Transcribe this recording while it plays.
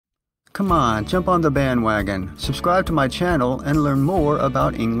Come on, jump on the bandwagon, subscribe to my channel, and learn more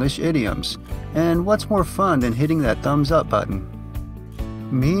about English idioms. And what's more fun than hitting that thumbs up button?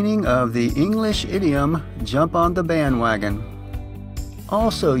 Meaning of the English idiom, jump on the bandwagon.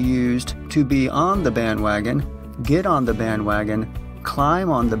 Also used to be on the bandwagon, get on the bandwagon,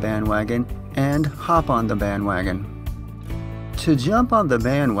 climb on the bandwagon, and hop on the bandwagon. To jump on the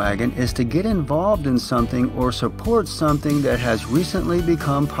bandwagon is to get involved in something or support something that has recently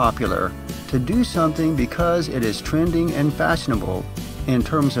become popular, to do something because it is trending and fashionable. In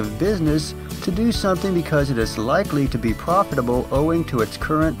terms of business, to do something because it is likely to be profitable owing to its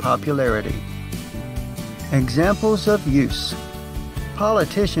current popularity. Examples of use.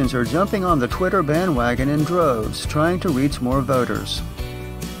 Politicians are jumping on the Twitter bandwagon in droves, trying to reach more voters.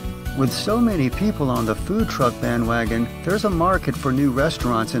 With so many people on the food truck bandwagon, there's a market for new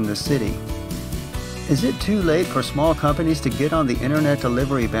restaurants in the city. Is it too late for small companies to get on the internet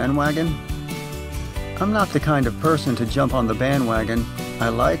delivery bandwagon? I'm not the kind of person to jump on the bandwagon. I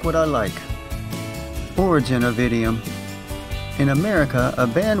like what I like. Origin of idiom. In America, a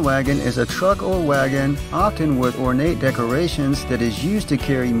bandwagon is a truck or wagon, often with ornate decorations, that is used to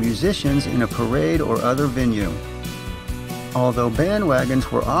carry musicians in a parade or other venue. Although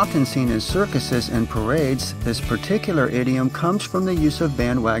bandwagons were often seen in circuses and parades, this particular idiom comes from the use of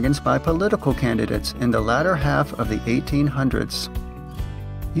bandwagons by political candidates in the latter half of the 1800s.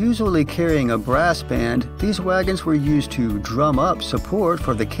 Usually carrying a brass band, these wagons were used to drum up support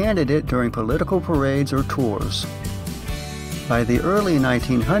for the candidate during political parades or tours. By the early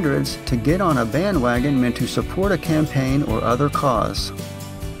 1900s, to get on a bandwagon meant to support a campaign or other cause.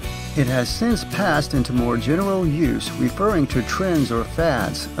 It has since passed into more general use, referring to trends or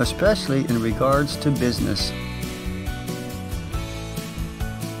fads, especially in regards to business.